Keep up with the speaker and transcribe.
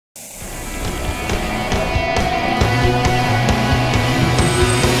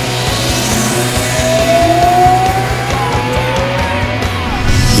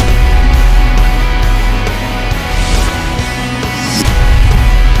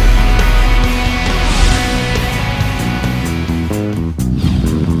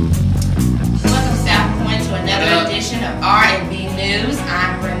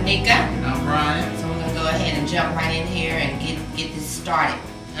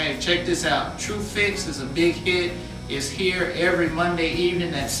Hey, check this out. True Fix is a big hit. It's here every Monday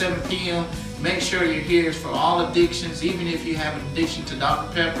evening at 7 p.m. Make sure you're here for all addictions, even if you have an addiction to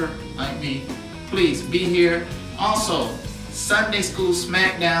Dr. Pepper, like me. Please be here. Also, Sunday School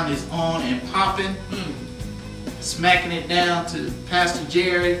Smackdown is on and popping. Smacking it down to Pastor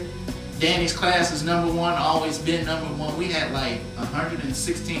Jerry. Danny's class is #1, always been #1. We had like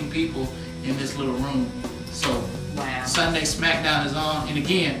 116 people in this little room. So wow. Sunday Smackdown is on. And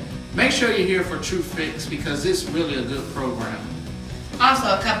again, make sure you're here for True Fix because it's really a good program. Also,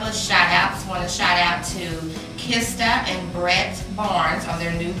 a couple of shout-outs. Want to shout out to Kista and Brett Barnes on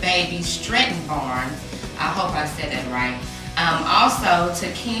their new baby, Stretton Barnes. I hope I said that right. Also,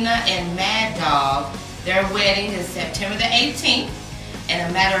 to Keena and Mad Dog. Their wedding is September the 18th. And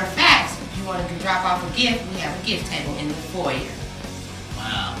a matter of fact, if you want to drop off a gift, we have a gift table in the foyer.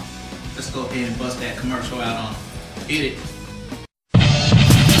 Wow. Let's go ahead and bust that commercial out on them. Hit it.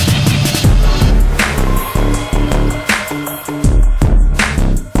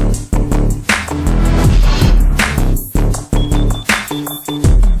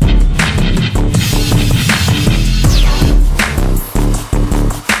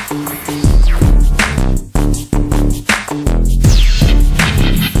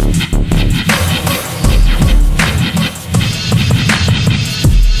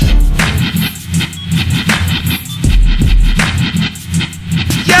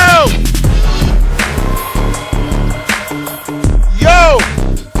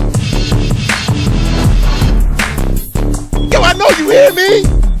 You hear me?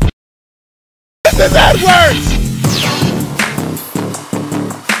 This is Edwards!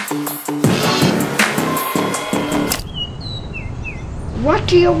 What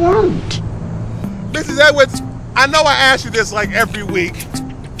do you want? Mrs. Edwards, I know I ask you this like every week,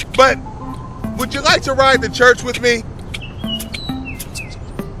 but would you like to ride to church with me?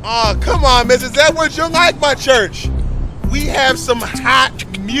 Oh, come on, Mrs. Edwards, you'll like my church. We have some hot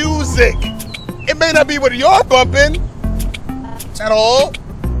music. It may not be what you're bumping at all,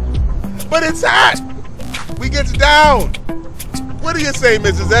 but it's hot. We get down. What do you say,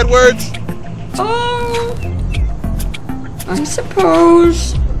 Mrs. Edwards? Oh, I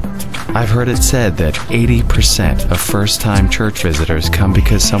suppose. I've heard it said that 80% of first-time church visitors come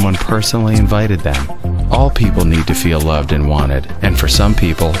because someone personally invited them. All people need to feel loved and wanted, and for some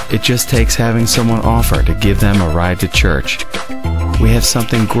people, it just takes having someone offer to give them a ride to church. We have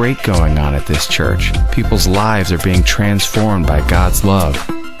something great going on at this church. People's lives are being transformed by God's love.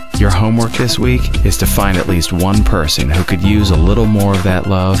 Your homework this week is to find at least one person who could use a little more of that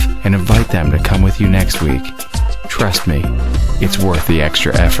love and invite them to come with you next week. Trust me, it's worth the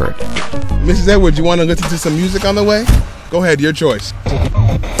extra effort. Mrs. Edwards, you want to listen to some music on the way? Go ahead, your choice.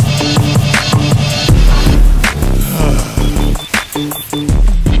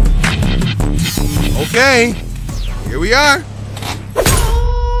 Okay, here we are.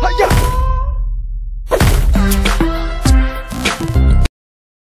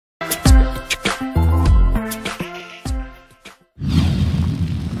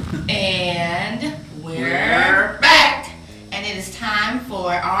 And we're back. And it is time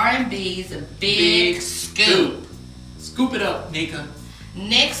for R&B's Big Scoop. Scoop it up, Nika.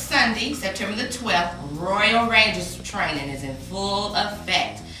 Next Sunday, September the 12th, Royal Rangers training is in full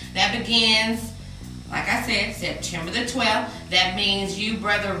effect. That begins, like I said, September the 12th. That means you,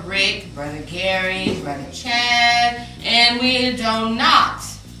 Brother Rick, Brother Gary, Brother Chad, and we do not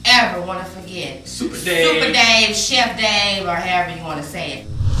ever want to forget Super Dave, Chef Dave, or however you want to say it.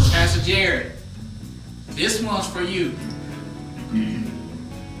 Pastor Jared, this one's for you. Are you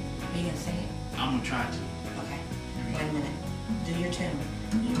going to sing it? I'm going to try to. Okay. Wait a minute. Do your tune.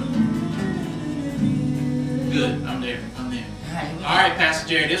 Good. I'm there. All right, Pastor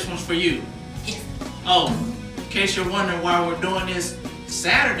Jared, this one's for you. Yes. Oh, in case you're wondering why we're doing this,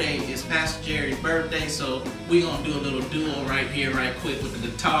 Saturday is Pastor Jerry's birthday, so we're going to do a little duo right here, right quick with the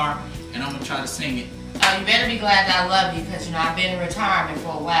guitar, and I'm going to try to sing it. Oh, you better be glad that I love you, because, you know, I've been in retirement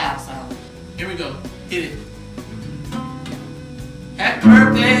for a while, so. Here we go. Hit it. Happy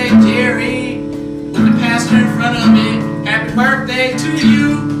birthday, Jerry, with the pastor in front of me. Happy birthday to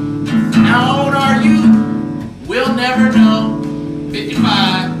you. How old are you? We'll never know.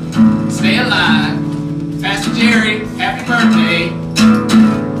 55. Stay alive. Pastor Jerry, happy birthday.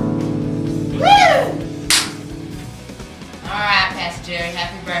 Woo! Alright, Pastor Jerry,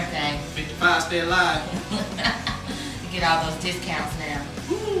 happy birthday. 55, stay alive. You get all those discounts now.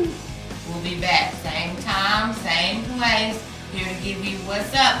 Woo. We'll be back, same time, same place, here to give you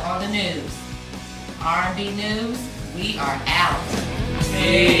what's up on the news. R&B News, we are out.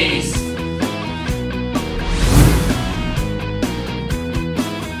 Peace.